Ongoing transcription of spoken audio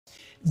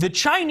The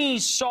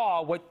Chinese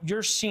saw what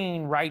you're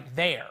seeing right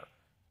there.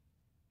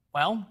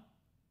 Well,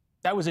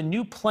 that was a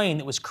new plane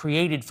that was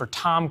created for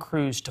Tom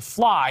Cruise to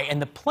fly,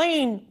 and the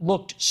plane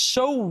looked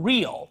so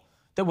real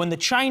that when the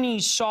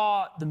Chinese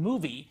saw the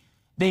movie,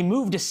 they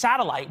moved a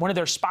satellite, one of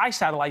their spy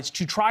satellites,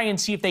 to try and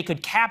see if they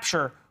could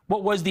capture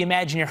what was the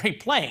imaginary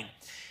plane.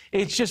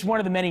 It's just one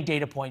of the many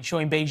data points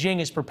showing Beijing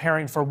is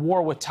preparing for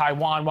war with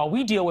Taiwan while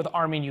we deal with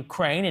arming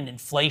Ukraine and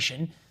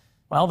inflation.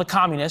 Well, the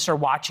communists are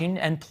watching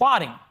and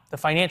plotting. The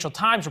Financial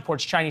Times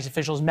reports Chinese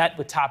officials met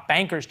with top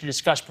bankers to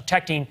discuss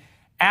protecting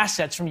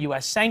assets from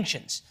U.S.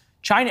 sanctions.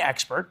 China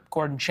expert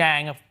Gordon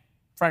Chang, a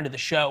friend of the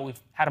show, we've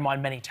had him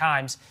on many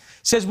times,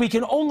 says we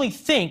can only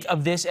think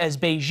of this as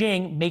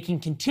Beijing making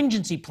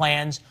contingency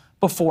plans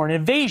before an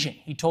invasion.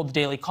 He told the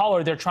Daily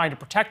Caller they're trying to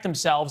protect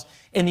themselves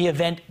in the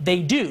event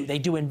they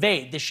do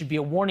invade. This should be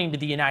a warning to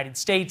the United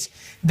States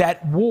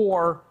that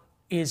war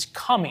is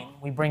coming.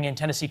 We bring in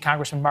Tennessee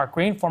Congressman Mark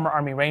Green, former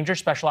Army Ranger,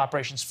 Special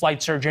Operations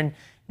Flight Surgeon,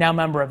 now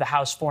member of the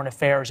House Foreign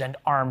Affairs and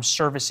Armed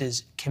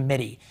Services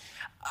Committee.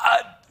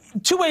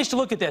 Two ways to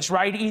look at this,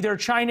 right? Either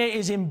China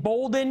is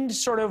emboldened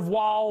sort of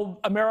while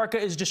America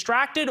is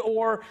distracted,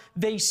 or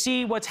they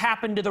see what's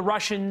happened to the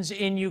Russians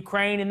in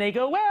Ukraine and they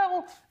go,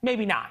 well,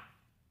 maybe not.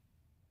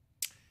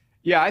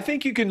 Yeah, I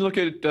think you can look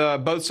at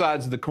both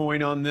sides of the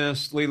coin on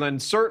this,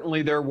 Leland.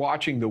 Certainly they're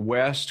watching the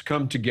West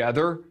come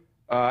together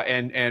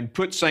and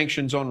put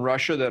sanctions on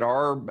Russia that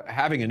are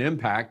having an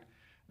impact.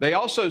 They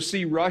also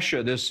see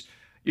Russia, this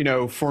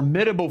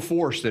formidable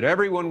force that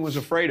everyone was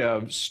afraid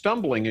of,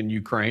 stumbling in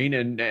Ukraine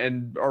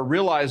and are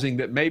realizing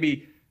that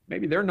maybe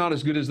they're not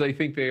as good as they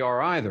think they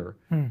are either.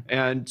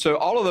 And so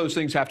all of those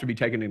things have to be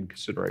taken into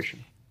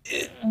consideration.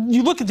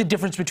 You look at the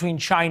difference between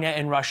China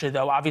and Russia,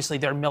 though. Obviously,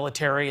 their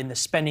military and the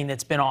spending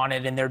that's been on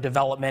it and their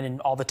development and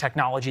all the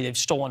technology they've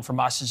stolen from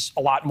us is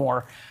a lot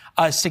more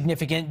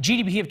significant.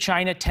 GDP of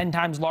China, 10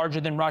 times larger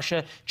than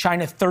Russia.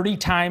 China, 30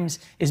 times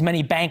as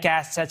many bank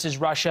assets as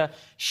Russia.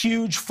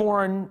 Huge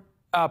foreign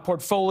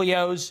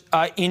portfolios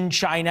in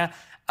China.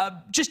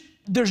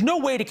 There's no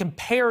way to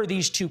compare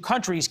these two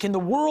countries. Can the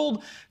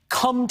world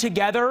come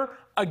together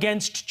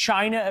against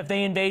China if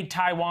they invade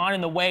Taiwan in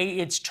the way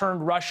it's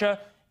turned Russia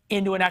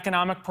into an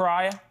economic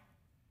pariah?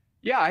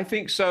 Yeah, I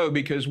think so,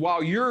 because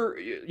while you're,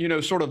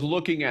 sort of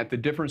looking at the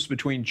difference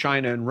between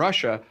China and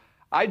Russia,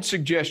 I'd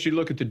suggest you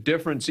look at the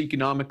difference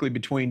economically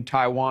between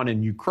Taiwan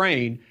and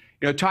Ukraine.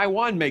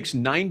 Taiwan makes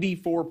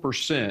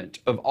 94%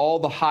 of all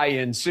the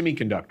high-end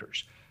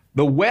semiconductors.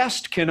 The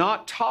West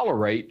cannot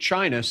tolerate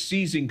China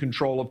seizing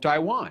control of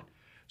Taiwan.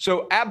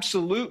 So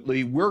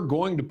absolutely, we're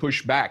going to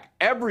push back.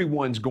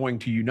 Everyone's going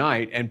to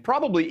unite, and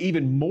probably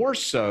even more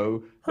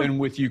so than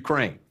with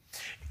Ukraine.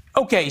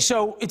 Okay,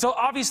 so it's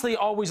obviously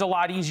always a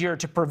lot easier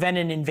to prevent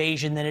an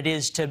invasion than it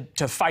is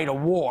to fight a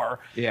war.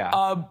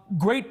 Yeah.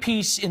 Great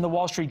piece in the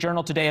Wall Street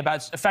Journal today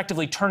about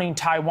effectively turning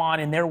Taiwan,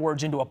 in their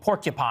words, into a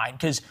porcupine,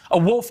 because a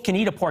wolf can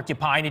eat a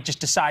porcupine. It just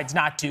decides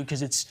not to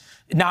because it's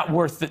not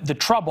worth the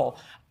trouble.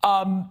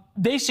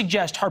 They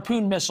suggest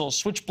Harpoon missiles,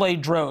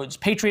 Switchblade drones,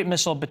 Patriot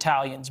missile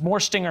battalions, more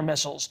Stinger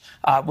missiles,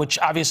 which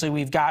obviously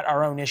we've got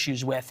our own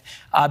issues with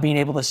being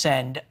able to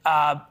send.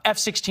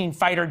 F-16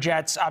 fighter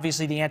jets,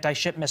 obviously the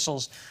anti-ship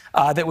missiles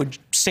that would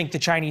sink the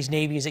Chinese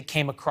Navy as it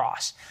came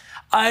across.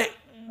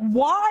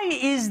 Why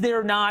is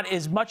there not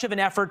as much of an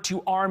effort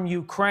to arm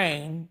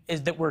Ukraine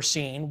as that we're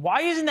seeing?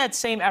 Why isn't that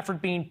same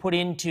effort being put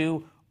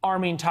into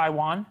arming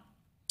Taiwan?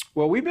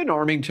 Well, we've been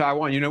arming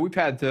Taiwan. We've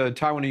had the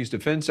Taiwanese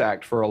Defense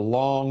Act for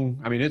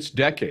it's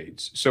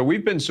decades. So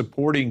we've been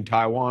supporting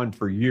Taiwan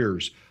for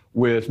years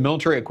with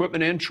military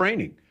equipment and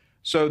training.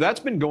 So that's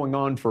been going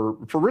on for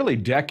really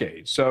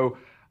decades. So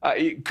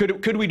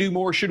could we do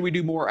more? Should we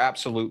do more?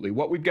 Absolutely.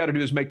 What we've got to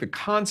do is make the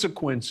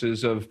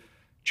consequences of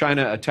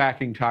China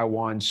attacking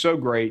Taiwan so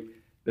great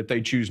that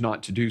they choose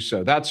not to do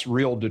so. That's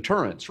real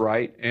deterrence,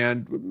 right?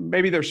 And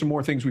maybe there's some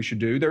more things we should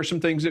do. There's some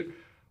things that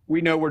we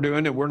know we're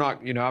doing that we're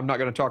not, I'm not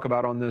going to talk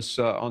about on this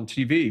on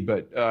TV,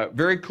 but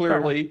very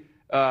clearly,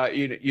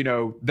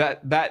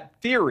 that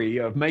theory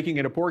of making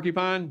it a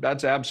porcupine,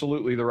 that's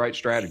absolutely the right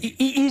strategy.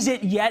 Is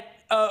it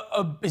yet?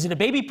 Is it a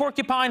baby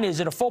porcupine? Is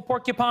it a full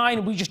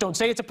porcupine? We just don't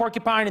say it's a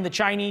porcupine, and the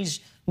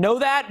Chinese know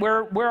that.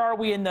 Where are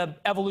we in the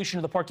evolution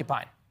of the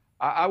porcupine?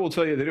 I will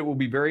tell you that it will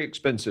be very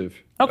expensive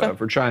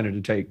for China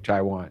to take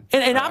Taiwan.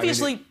 And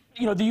obviously,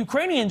 the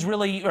Ukrainians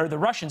really, or the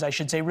Russians, I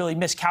should say, really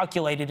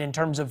miscalculated in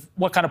terms of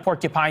what kind of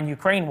porcupine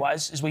Ukraine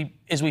was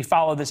as we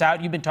follow this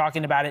out. You've been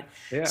talking about it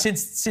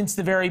since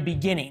the very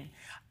beginning.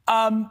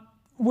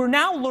 We're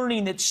now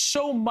learning that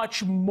so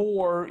much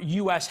more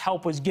U.S.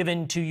 help was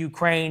given to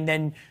Ukraine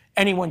than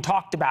anyone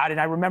talked about. And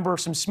I remember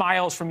some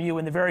smiles from you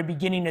in the very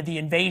beginning of the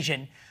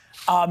invasion.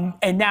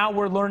 And now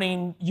we're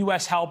learning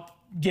U.S. help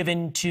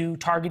given to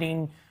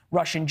targeting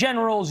Russian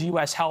generals,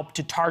 U.S. help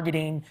to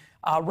targeting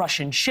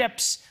Russian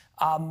ships.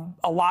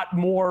 A lot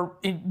more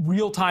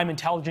real-time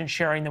intelligence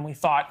sharing than we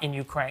thought in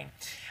Ukraine.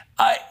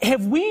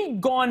 Have we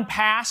gone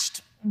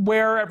past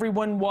where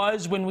everyone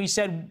was when we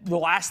said the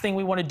last thing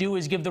we want to do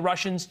is give the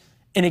Russians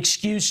an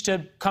excuse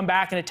to come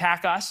back and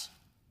attack us?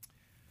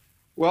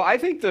 Well, I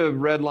think the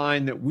red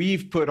line that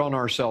we've put on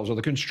ourselves, or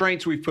the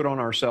constraints we've put on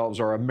ourselves,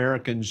 are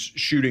Americans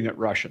shooting at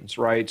Russians,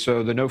 right?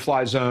 So the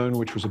no-fly zone,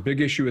 which was a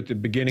big issue at the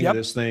beginning of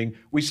this thing,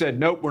 we said,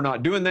 nope, we're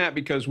not doing that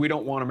because we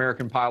don't want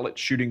American pilots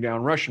shooting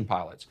down Russian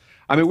pilots.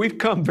 I mean,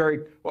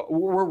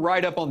 we're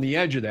right up on the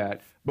edge of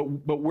that, but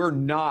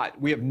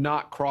we have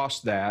not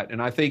crossed that.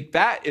 And I think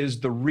that is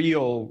the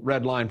real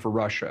red line for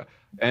Russia.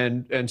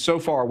 And so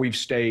far, we've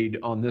stayed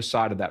on this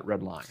side of that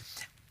red line.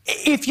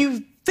 If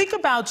you think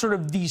about sort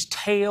of these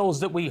tales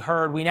that we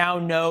heard, we now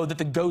know that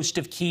the ghost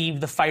of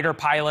Kyiv, the fighter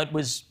pilot,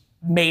 was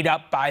made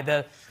up by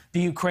the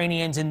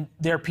Ukrainians and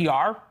their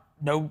PR.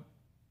 No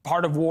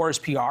part of war is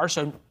PR,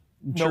 so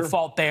no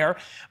fault there.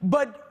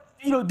 But,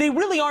 you know, they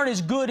really aren't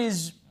as good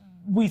as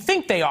we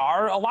think they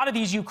are. A lot of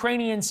these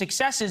Ukrainian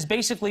successes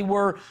basically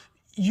were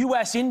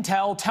U.S.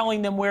 intel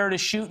telling them where to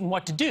shoot and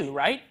what to do,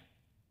 right?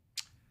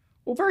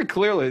 Well, very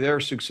clearly, their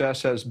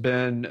success has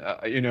been,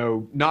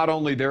 not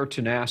only their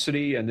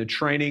tenacity and the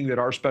training that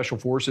our special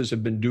forces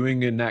have been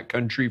doing in that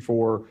country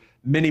for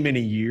many, many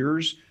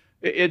years.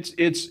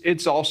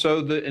 It's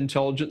also the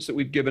intelligence that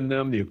we've given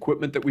them, the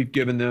equipment that we've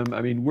given them.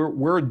 I mean,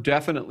 we're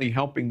definitely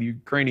helping the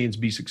Ukrainians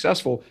be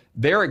successful.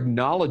 They're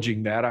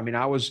acknowledging that. I mean,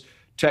 I was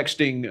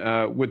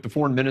texting with the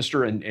foreign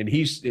minister, and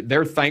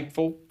they're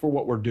thankful for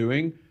what we're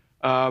doing.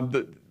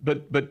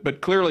 But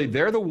clearly,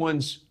 they're the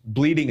ones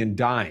bleeding and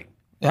dying.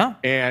 Yeah.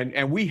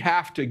 And we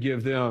have to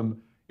give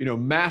them,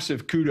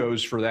 massive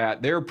kudos for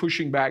that. They're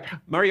pushing back.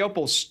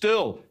 Mariupol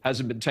still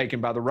hasn't been taken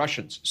by the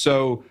Russians.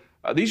 So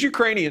these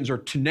Ukrainians are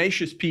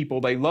tenacious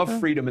people. They love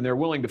freedom, and they're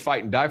willing to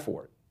fight and die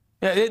for it.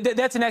 Yeah,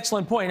 that's an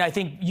excellent point. I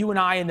think you and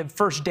I, in the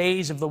first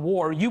days of the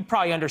war, you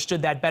probably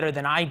understood that better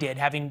than I did,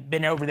 having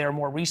been over there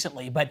more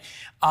recently. But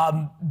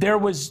there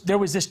was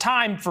this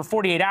time for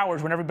 48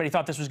 hours when everybody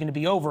thought this was going to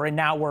be over, and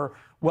now we're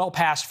well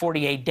past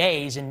 48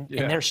 days, and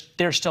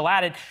they're still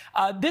at it.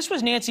 This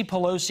was Nancy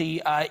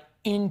Pelosi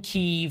in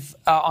Kyiv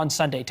on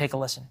Sunday. Take a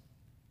listen.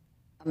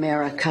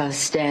 America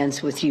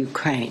stands with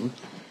Ukraine.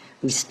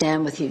 We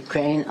stand with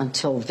Ukraine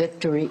until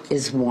victory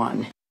is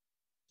won.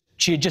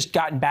 She had just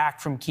gotten back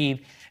from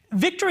Kyiv.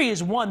 Victory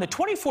is won. The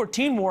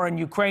 2014 war in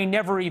Ukraine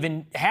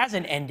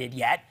hasn't ended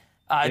yet.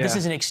 This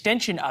is an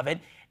extension of it.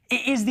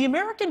 Is the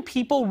American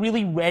people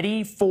really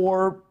ready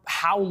for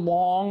how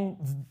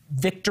long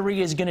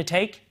victory is going to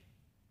take?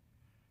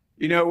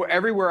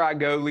 Everywhere I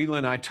go,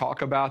 Leland, I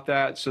talk about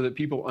that so that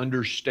people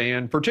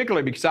understand,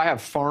 particularly because I have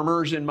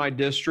farmers in my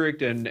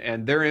district,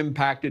 and they're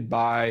impacted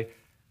by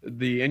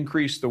the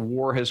increase the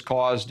war has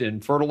caused in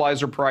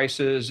fertilizer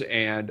prices.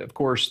 And of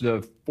course,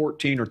 the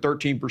 14 or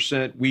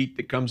 13% wheat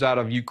that comes out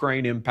of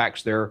Ukraine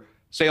impacts their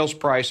sales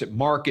price at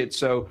market.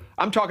 So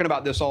I'm talking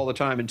about this all the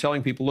time and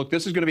telling people, look,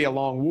 this is going to be a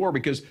long war,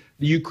 because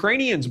the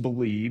Ukrainians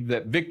believe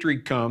that victory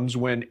comes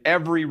when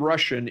every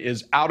Russian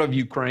is out of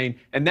Ukraine,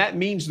 and that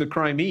means the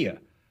Crimea.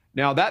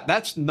 Now,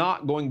 that's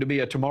not going to be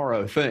a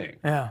tomorrow thing.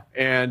 Yeah.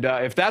 And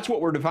if that's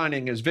what we're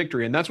defining as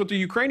victory, and that's what the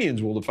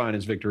Ukrainians will define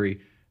as victory,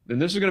 then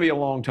this is going to be a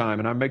long time.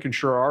 And I'm making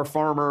sure our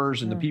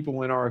farmers and the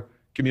people in our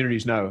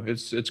communities know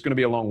it's going to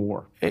be a long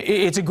war.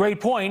 It's a great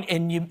point,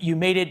 and you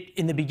made it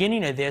in the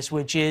beginning of this,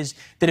 which is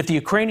that if the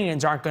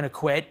Ukrainians aren't going to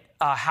quit,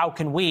 how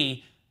can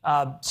we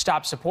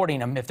stop supporting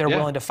them if they're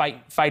willing to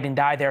fight and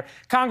die there?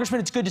 Congressman,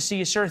 it's good to see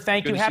you, sir.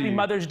 Thank you. Happy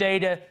Mother's Day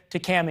to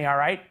Cammie, all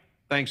right?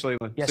 Thanks,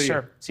 Leland. Yes,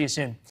 sir. See you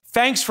soon.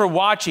 Thanks for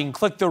watching.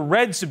 Click the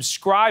red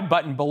subscribe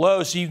button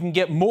below so you can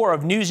get more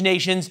of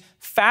NewsNation's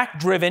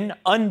fact-driven,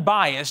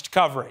 unbiased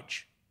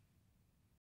coverage.